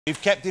We've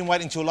kept him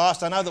waiting till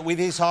last. I know that with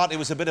his heart it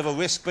was a bit of a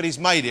risk, but he's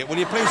made it. Will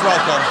you please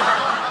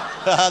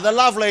welcome the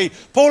lovely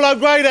Paul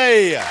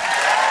O'Grady. Isn't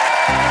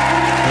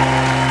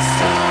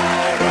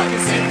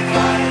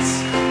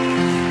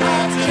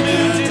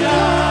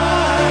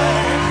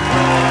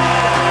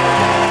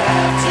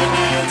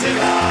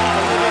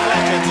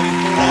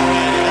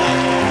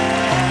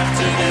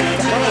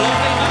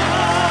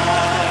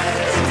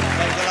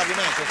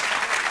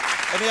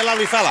he a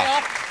lovely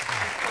fella?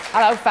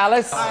 Hello,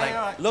 fellas.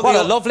 Hi. What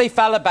a lovely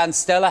fella, Ben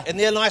Stiller. Isn't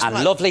he a nice and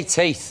man? Lovely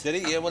teeth. Did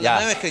he? Yeah, well, yeah.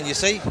 American, you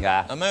see?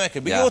 Yeah.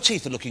 American. But yeah. your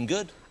teeth are looking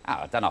good. Oh,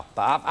 I don't know,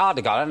 but I've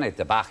hardly got any at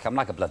the back. I'm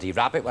like a bloody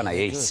rabbit when I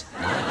eat.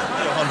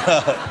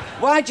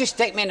 Why'd you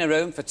stick me in a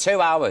room for 2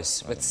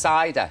 hours with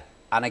cider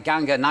and a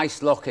gang of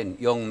nice-looking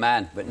young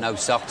men with no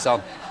socks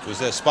on? Was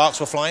there sparks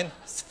were flying?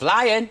 It's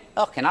flying.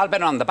 Fucking, I've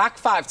been on the back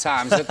 5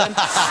 times with them.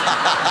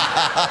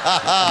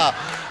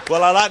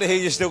 Well, I like to hear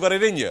you still got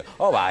it in you.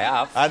 Oh, I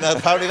have. And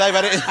apparently they've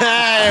had it...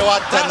 Hey,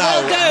 what the...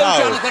 That will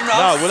do, Jonathan Ross.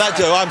 No, will that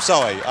do? I'm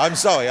sorry. I'm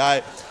sorry.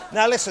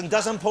 Now, listen,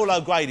 doesn't Paul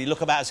O'Grady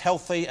look about as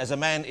healthy as a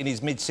man in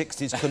his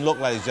mid-60s can look,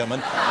 ladies and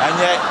gentlemen? And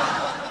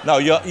yet... No,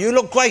 you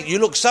look great. You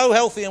look so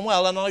healthy and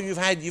well. I know you've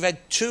had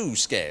 2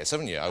 scares,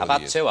 haven't you, over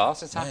I've had 2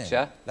 heart attacks,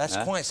 yeah. That's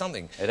quite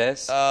something. It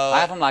is. I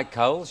have them like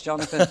colds,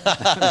 Jonathan.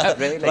 No,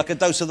 really. Like a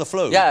dose of the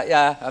flu? Yeah,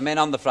 yeah. I'm in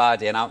on the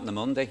Friday and out on the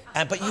Monday.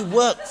 But you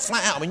work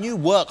flat out. I mean, you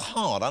work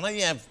hard. I know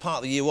you have part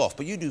of the year off,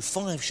 but you do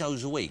 5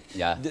 shows a week.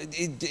 Yeah.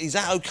 Is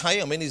that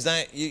OK? I mean, is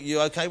that...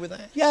 You OK with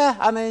that? Yeah,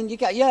 I mean,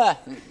 yeah,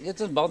 it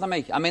doesn't bother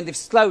me. I mean, they've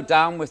slowed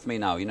down with me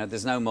now, you know,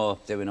 there's no more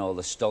doing all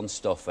the stunt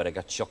stuff where I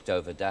got chucked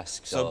over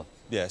desks or...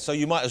 Yeah, so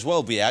you might as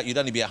well be out. You'd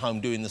only be at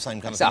home doing the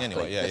same kind of thing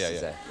anyway. Yeah, this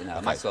is it. You know,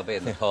 I might as well be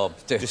in the pub.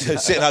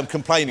 Just sitting home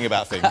complaining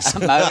about things.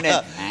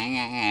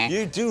 Moaning.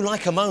 You do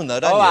like a moan, though,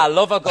 don't you? Oh, I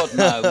love a good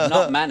moan.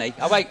 Not many.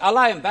 I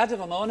lie in bed of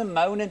a morning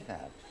moaning.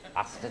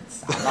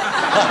 Bastards.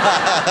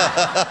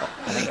 I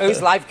think,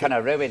 whose life can I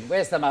ruin?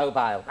 Where's the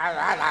mobile?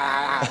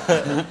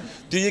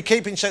 Do you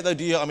keep in shape, though?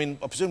 Do you? I mean,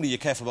 presumably you're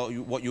careful about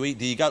what you eat.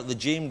 Do you go to the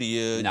gym? Do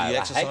you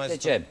exercise? I hate the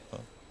gym.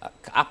 I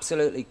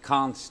absolutely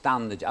can't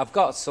stand the gym. I've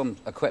got some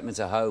equipment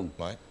at home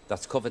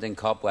that's covered in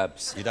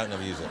cobwebs. You don't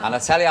never use it? And I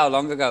tell you how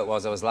long ago it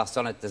was I was last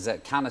on it. There's a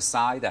can of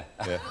cider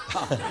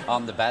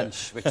on the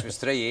bench, which was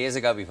 3 years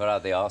ago before I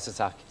had the heart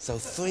attack. So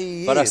 3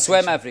 years? But I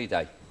swim every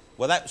day.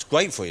 Well, that's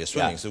great for you,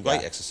 swimming. It's a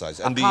great exercise.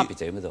 And I can't be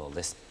doing with all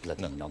this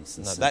bloody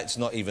nonsense. No, that's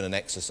not even an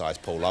exercise,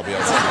 Paul, I'll be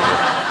honest with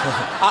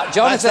you.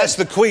 Jonathan, that's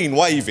the Queen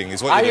waving,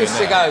 is what you're doing. I used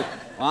to go,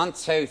 1,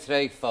 2,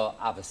 3, 4,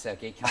 have a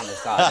ciggy, can of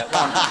cider.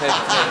 1,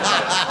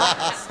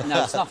 2, 3.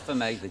 No, it's not for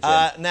me, the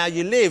gym. Now,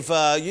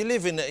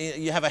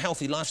 you have a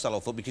healthy lifestyle, I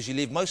thought, because you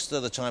live most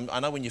of the time, I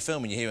know when you're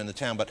filming, you're here in the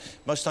town, but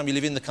most of the time you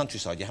live in the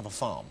countryside, you have a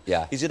farm.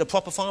 Yeah. Is it a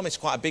proper farm? It's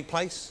quite a big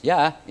place?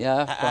 Yeah,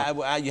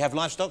 yeah. You have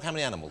livestock? How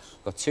many animals?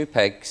 Got 2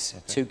 pigs.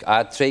 I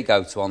had 3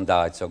 goats, 1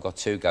 died, so I've got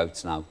 2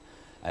 goats now.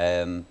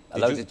 Do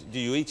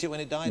you eat it when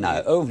it dies?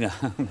 No. Oh, no.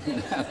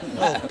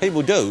 Well,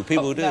 people do.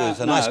 People do. It's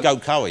a nice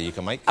goat curry you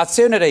can make. I'd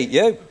sooner eat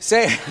you.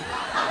 See?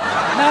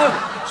 No.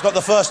 It's not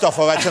the first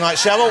offer I had tonight,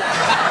 Cheryl.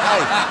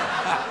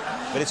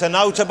 Hey. But it's a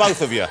no to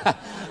both of you.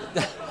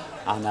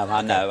 I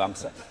know.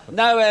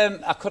 No,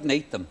 I couldn't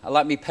eat them. I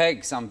like me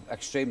pigs. I'm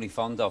extremely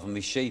fond of, and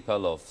me sheep I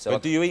love. So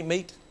but do you eat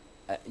meat?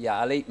 Yeah,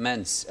 I'll eat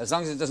mince. As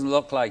long as it doesn't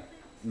look like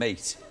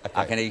meat,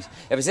 I can eat.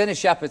 If it's in a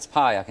shepherd's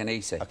pie, I can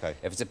eat it. Okay.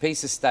 If it's a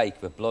piece of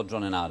steak with blood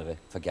running out of it,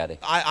 forget it.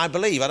 I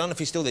believe, I don't know if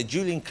he's still there,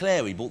 Julian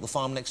Clary bought the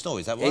farm next door,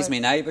 is that right? He's my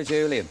neighbour,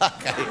 Julian.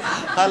 OK.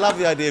 I love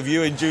the idea of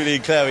you and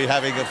Julian Clary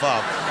having a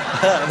farm.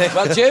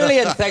 Well,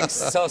 Julian thinks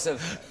sort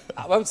of...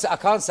 I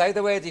can't say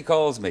the word he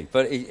calls me,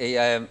 but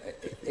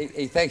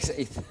he thinks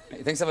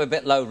I'm a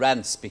bit low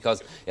rents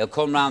because he'll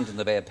come round and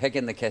there'll be a pig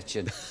in the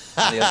kitchen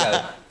and he'll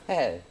go,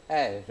 hey,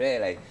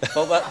 really?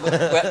 But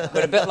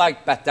we're a bit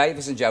like Bette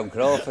Davis and Joan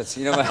Crawford,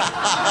 you know.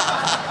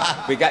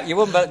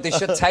 They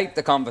should tape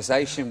the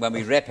conversation when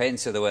we rip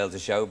into the world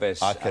of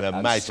showbiz. I can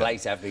imagine. And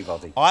slate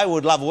everybody. I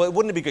would love it.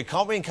 Wouldn't it be good?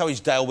 Can't we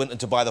encourage Dale Winton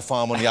to buy the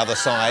farm on the other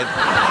side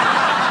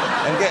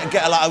and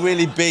get a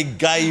really big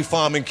gay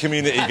farming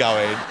community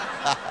going?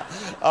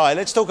 All right,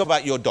 let's talk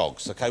about your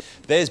dogs, OK?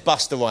 There's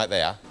Buster right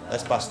there.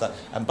 That's Buster.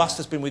 And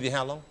Buster's been with you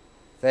how long?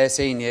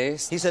 13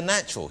 years. He's a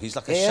natural. He's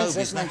like a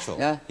showbiz natural.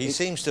 Yeah. He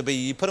seems to be...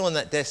 You put him on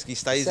that desk, he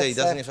stays there,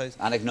 doesn't he?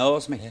 And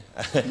ignores me.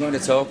 He's going to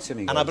talk to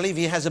me. And I believe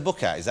he has a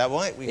book out, is that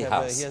right? He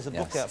has. He has a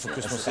book out for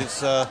Christmas.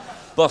 It's...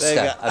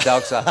 Buster, a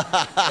dog's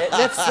It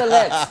lifts the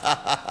lid.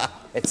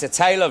 It's a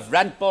tale of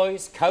rent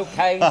boys,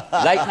 cocaine,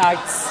 late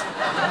nights,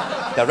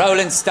 the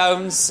Rolling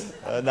Stones.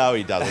 No,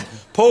 he doesn't.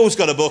 Paul's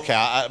got a book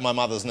out at my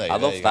mother's knee. I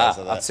love that.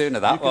 I'd sooner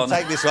that one. You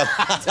can take this one.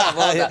 I'd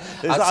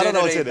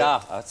sooner read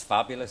that. That's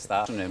fabulous,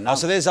 that. Oh,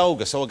 so there's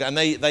Olga. And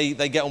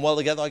they get on well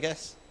together, I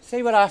guess?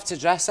 See what I have to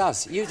dress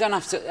as? You don't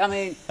have to... I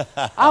mean,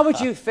 how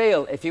would you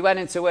feel if you went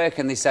into work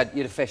and they said,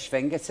 you're a fish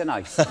finger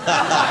tonight?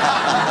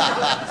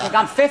 I think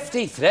I'm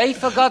 53,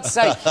 for God's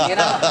sake, you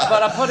know?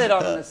 But I put it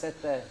on and I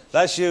sit there.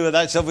 That's you,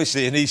 that's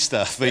obviously an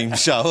Easter-themed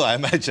show, I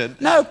imagine.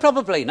 No,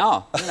 probably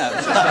not. You know,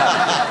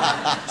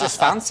 it's just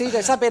fancy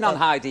this. I've been on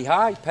Heidi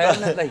High,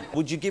 permanently.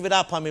 Would you give it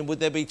up? I mean, would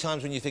there be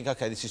times when you think,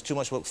 OK, this is too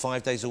much work,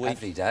 5 days a week?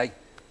 Every day.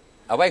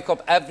 I wake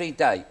up every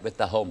day with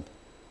the hump.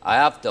 I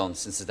have done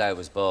since the day I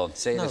was born,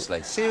 seriously.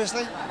 No,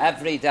 seriously?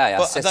 Every day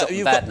I sit up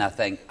in bed and I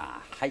think, I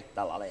hate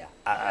the lot of you.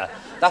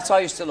 That's why I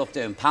used to love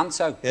doing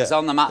panto, because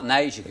on the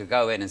matinees you could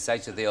go in and say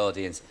to the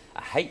audience,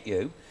 I hate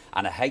you,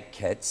 and I hate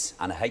kids,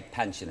 and I hate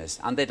pensioners.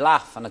 And they'd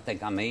laugh, and I'd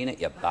think, I mean it,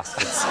 you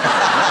bastards.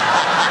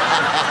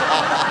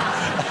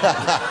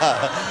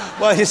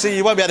 Well, you see,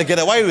 you won't be able to get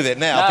away with it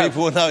now. No.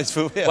 People will know it's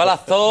for real. Well, I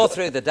thaw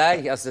through the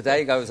day. As the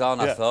day goes on,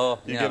 I thaw.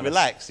 You get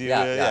relaxed.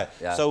 Yeah.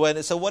 So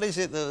what is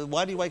it,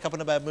 why do you wake up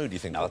in a bad mood, do you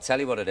think? No, I'll tell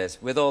you what it is.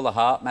 With all the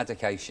heart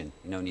medication,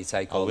 you know, when you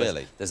take all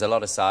this, there's a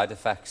lot of side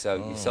effects, so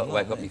you sort of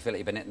wake up and you feel like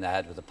you've been hit in the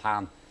head with a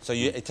pan. So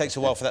it takes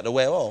a while for that to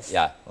wear off?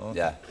 Yeah,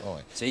 yeah.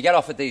 Right. So you get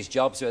offered these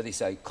jobs where they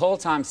say, call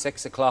time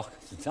 6 o'clock.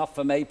 It's not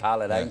for me,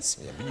 pal, it ain't.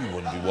 Yeah, but you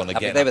wouldn't be one to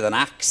get there with an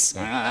axe.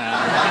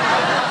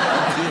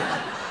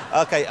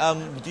 OK,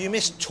 do you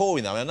miss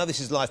touring, though? I know this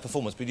is live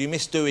performance, but do you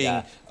miss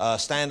doing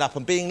stand-up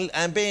and being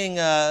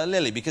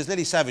Lily? Because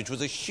Lily Savage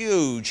was a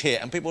huge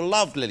hit, and people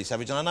loved Lily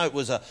Savage, and I know it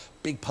was a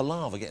big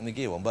palaver getting the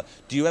gear on, but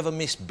do you ever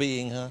miss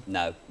being her?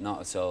 No,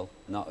 not at all.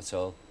 Not at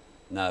all.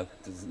 No.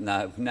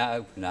 Not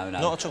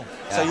at all.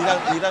 Yeah. So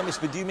you don't miss,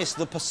 but do you miss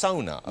the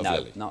persona of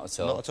Lily? No, not at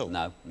all. Not at all?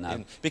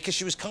 No. Because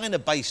she was kind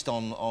of based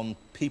on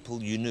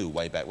people you knew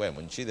way back when,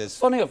 wasn't she?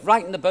 Funny enough,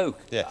 writing the book,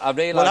 I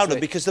realised... Well, hold on,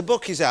 because the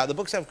book is out, the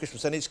book's out for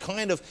Christmas, and it's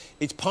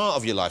it's part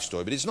of your life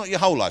story, but it's not your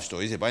whole life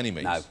story, is it, by any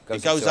means? No,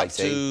 it goes up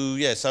to,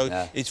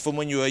 it's from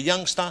when you were a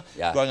youngster,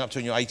 growing up to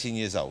when you're 18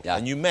 years old.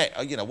 And you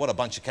met, you know, what a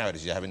bunch of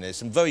characters you have in there.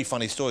 Some very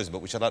funny stories in the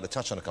book, which I'd like to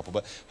touch on a couple,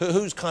 but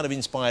who's kind of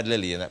inspired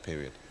Lily in that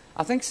period?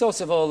 I think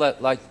sort of all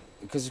that, like,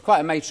 because it's quite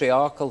a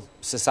matriarchal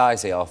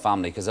society, our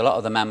family, because a lot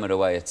of the men were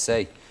away at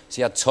sea. So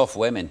you had tough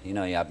women, you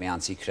know, you had my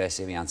Auntie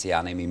Chrissy, my Auntie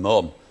Annie, my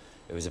mum,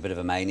 who was a bit of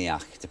a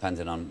maniac,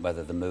 depending on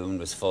whether the moon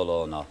was full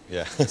or not.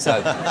 Yeah.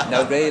 So,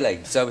 no,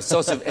 really. So it's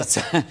sort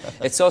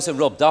of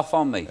rubbed off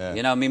on me. Yeah.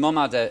 You know, my mum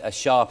had a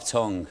sharp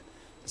tongue,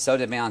 so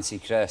did my Auntie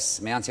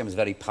Chris. My Auntie was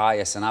very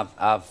pious, and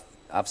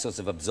I've sort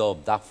of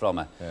absorbed that from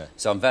her. Yeah.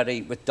 So I'm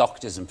very, with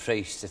doctors and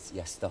priests, it's,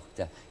 yes,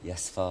 doctor,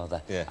 yes,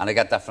 father. Yeah. And I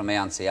get that from my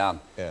Auntie Anne.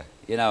 Yeah.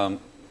 You know,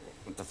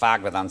 the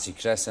fag with Auntie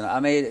Chris. And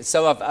I mean,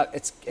 so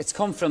it's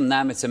come from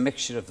them. It's a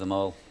mixture of them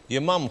all.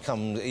 Your mum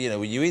comes, you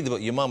know, you read the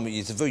book, your mum,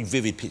 it's a very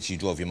vivid picture you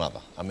draw of your mother.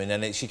 I mean,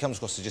 and she comes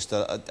across as just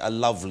a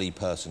lovely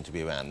person to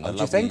be around. Oh, do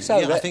you think so?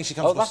 Yeah, I think she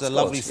comes across as a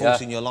lovely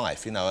force in your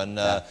life, you know, and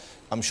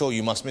I'm sure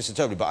you must miss her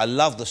terribly, but I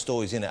love the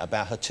stories in it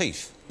about her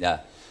teeth. Yeah.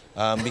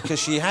 Because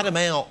she had them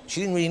out. She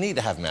didn't really need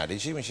to have them out,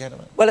 did she, when she had them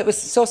out? Well, it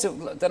was sort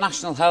of the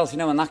national health, you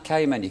know, when that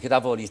came in, you could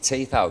have all your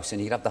teeth out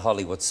and you could have the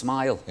Hollywood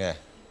smile. Yeah.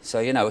 So,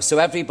 you know, so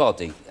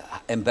everybody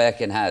in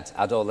Birkenhead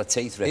had all the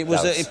teeth ripped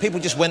out. People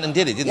just went and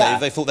did it, didn't they?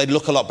 They thought they'd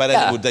look a lot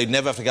better, they'd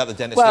never have to go to the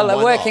dentist. Well,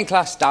 a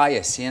working-class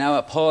diet, you know,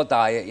 a poor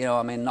diet, you know,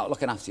 I mean, not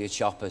looking after your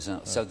choppers.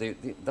 And so the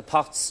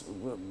pots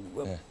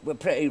were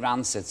pretty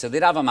rancid, so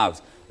they'd have them out.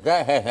 And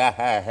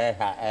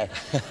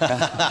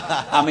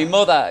my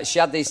mother, she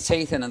had these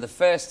teeth in, and the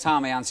first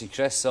time my Auntie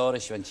Chris saw her,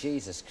 she went,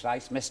 Jesus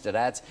Christ, Mr.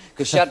 Ed,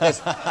 because she had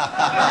this...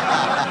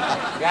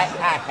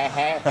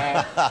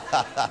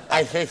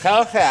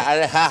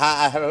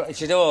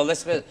 She'd do all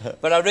this,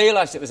 but I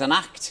realised it was an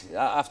act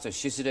after.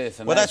 She used to do it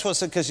for me. Well, that's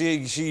what's... Because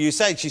you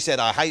said, she said,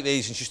 I hate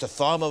these, and she used to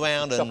throw them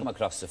around and... Chuck them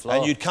across the floor.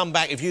 And you'd come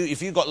back,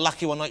 if you got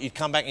lucky one night, you'd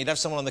come back and you'd have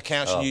someone on the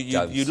couch and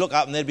you'd look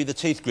up and there'd be the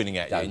teeth grinning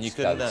at you, and you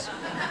couldn't...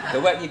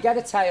 But you get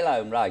a tail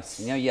home, right,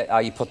 you know,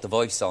 you put the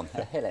voice on,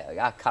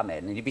 I come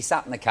in, and you'd be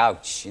sat on the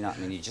couch, you know what I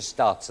mean, you just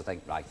start to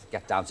think, right,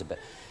 get down to bed.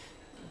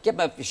 Give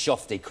him a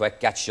shufty quick,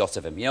 get shot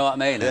of him, you know what I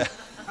mean? Yeah.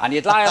 And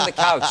you'd lie on the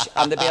couch,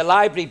 and there'd be a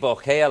library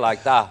book here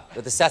like that,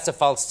 with a set of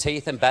false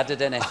teeth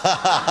embedded in it.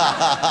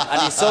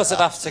 And you sort of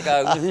have to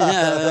go,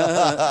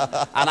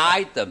 and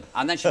hide them.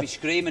 And then she'd be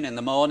screaming in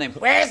the morning,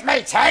 where's my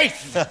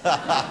teeth?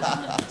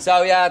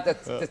 So, yeah,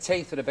 the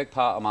teeth were a big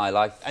part of my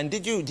life. And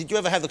did you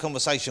ever have the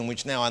conversation,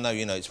 which now I know,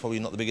 you know, it's probably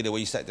not the big deal, where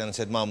you sat down and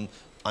said, Mum,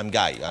 I'm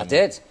gay? I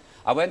did.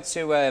 I went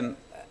to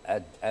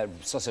a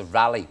sort of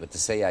rally with the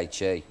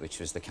CHE, which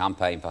was the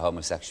Campaign for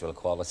Homosexual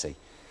Equality.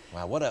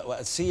 Wow, what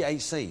a CHE.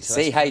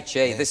 So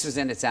CHE, this was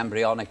in its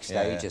embryonic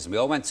stages, and we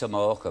all went to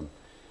Morecambe.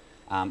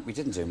 We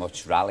didn't do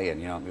much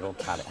rallying, you know, we all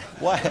carried...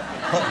 Why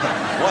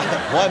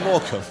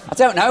Morecambe? I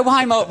don't know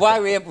why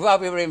we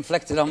were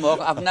inflicted on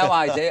Morecambe, I have no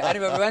idea.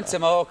 Anyway, we went to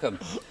Morecambe,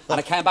 and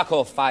I came back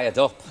all fired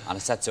up, and I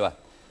said to her,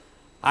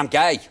 I'm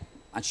gay.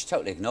 And she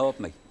totally ignored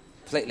me.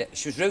 Completely.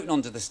 She was rooting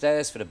under the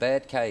stairs for a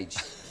bird cage.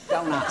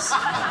 Don't ask.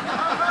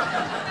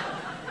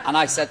 And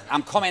I said,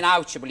 I'm coming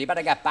out. She said, well, you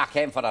better get back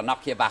in before I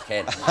knock you back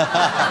in. You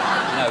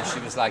know, she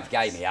was like,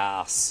 gay me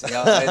arse. You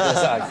know, it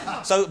was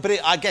like... So,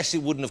 but I guess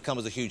it wouldn't have come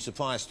as a huge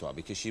surprise to her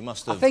because she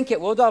must have... I think it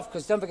would have,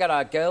 because don't forget I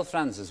had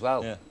girlfriends as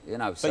well. Yeah. You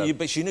know, so...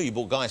 But she knew you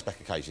brought guys back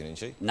occasionally, didn't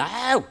she?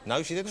 No.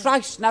 No, she didn't?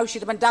 Christ, no, she'd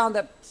have been down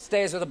the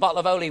stairs with a bottle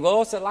of holy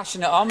water,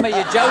 lashing it on me.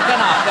 You're joking,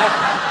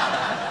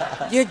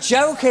 aren't you? You're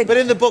joking. But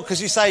in the book,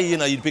 because you say, you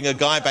know, you'd bring a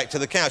guy back to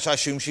the couch, I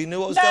assume she knew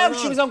what was going on. No,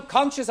 she was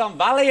unconscious on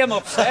Valium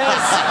upstairs.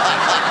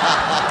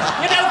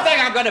 You don't think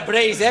I'm going to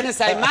breeze in and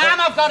say, Ma'am,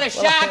 I've got a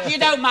shag, you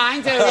don't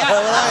mind, do you? Hey,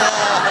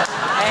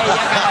 you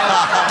go.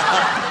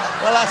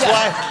 Well,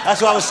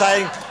 that's why I was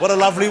saying, what a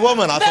lovely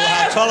woman. I thought,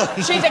 how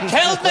tolerant. She'd have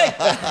killed me.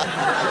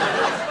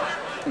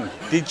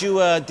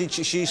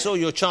 She saw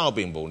your child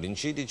being born, didn't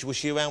she? Was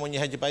she around when you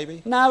had your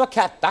baby? No, I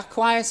kept that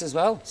quiet as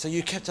well. So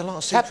you kept a lot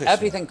of secrets? Kept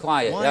everything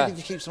quiet, Why did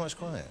you keep so much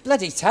quiet?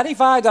 Bloody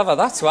terrified of her,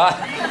 that's why.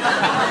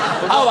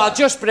 Oh, I'll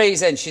just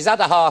breeze in. She's had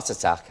a heart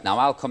attack. Now,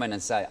 I'll come in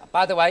and say,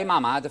 by the way,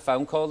 Mum, I had a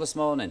phone call this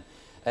morning.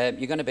 You're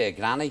going to be a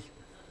granny.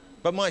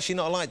 But might she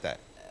not like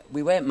that?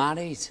 We weren't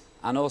married.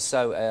 And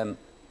also,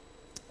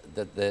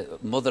 the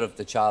mother of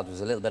the child was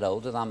a little bit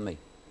older than me.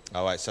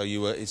 All right, so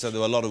there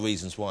were a lot of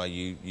reasons why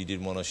you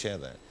didn't want to share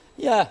that.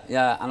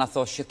 Yeah, and I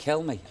thought she'd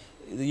kill me.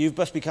 You've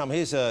just become,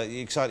 here's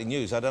exciting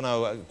news, I don't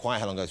know quite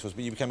how long ago it was,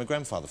 but you became a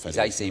grandfather. He's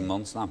 18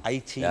 months now.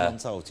 18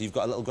 months old, so you've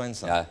got a little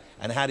grandson. Yeah.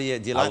 And how do you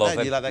like that?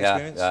 Do you like that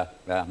experience?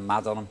 Yeah,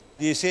 mad on him.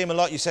 Do you see him a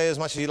lot? You say as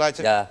much as you like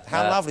to? Yeah.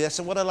 How lovely,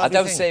 what a lovely thing. I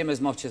don't see him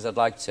as much as I'd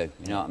like to, you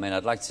know what I mean?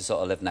 I'd like to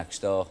sort of live next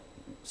door,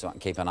 so I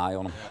can keep an eye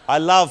on him. I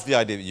love the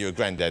idea that you're a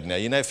granddad now,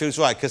 you know, it feels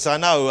right, because I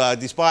know,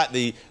 despite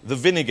the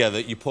vinegar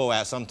that you pour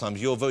out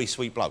sometimes, you're a very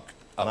sweet bloke.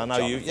 And I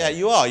know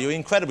you are. You're an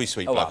incredibly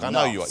sweet bloke. I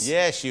know you are.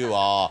 Yes, you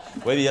are.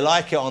 Whether you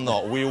like it or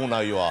not, we all know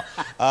you are.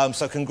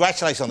 So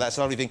congratulations on that. It's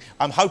a lovely thing.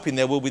 I'm hoping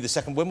there will be the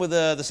second. When will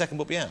the second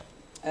book be out?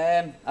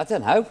 I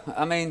don't know.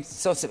 I mean,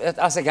 sort of,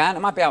 as again, it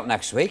might be out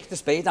next week. The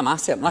speed I'm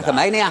at it, I'm like a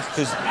maniac.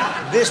 Because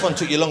this one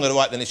took you longer to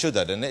write than it should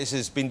have, and this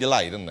has been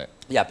delayed, hasn't it?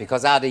 Yeah,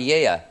 because I had a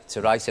year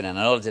to write it, and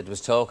all I did was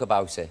talk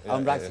about it.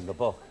 I'm writing the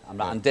book.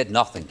 And did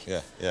nothing.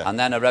 Yeah. And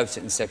then I wrote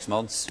it in 6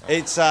 months.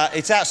 It's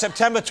out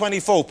September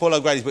 24th, Paul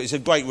O'Grady's book. It's a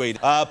great read.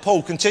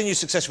 Paul, continued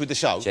success with the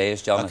show.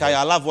 Cheers, Jonathan. OK,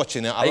 I love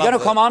watching it. Are you going to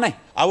come on it?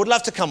 I would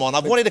love to come on.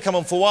 I've wanted to come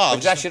on for a while. We'll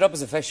dress you up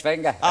as a fish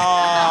finger.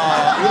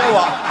 Oh, you know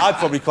what? I'd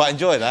probably quite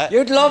enjoy that.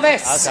 You'd love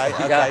it.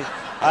 OK.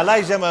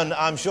 Ladies and gentlemen,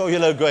 I'm sure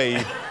you'll agree,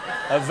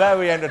 a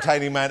very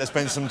entertaining man to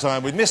spend some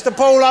time with, Mr.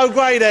 Paul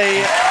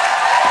O'Grady.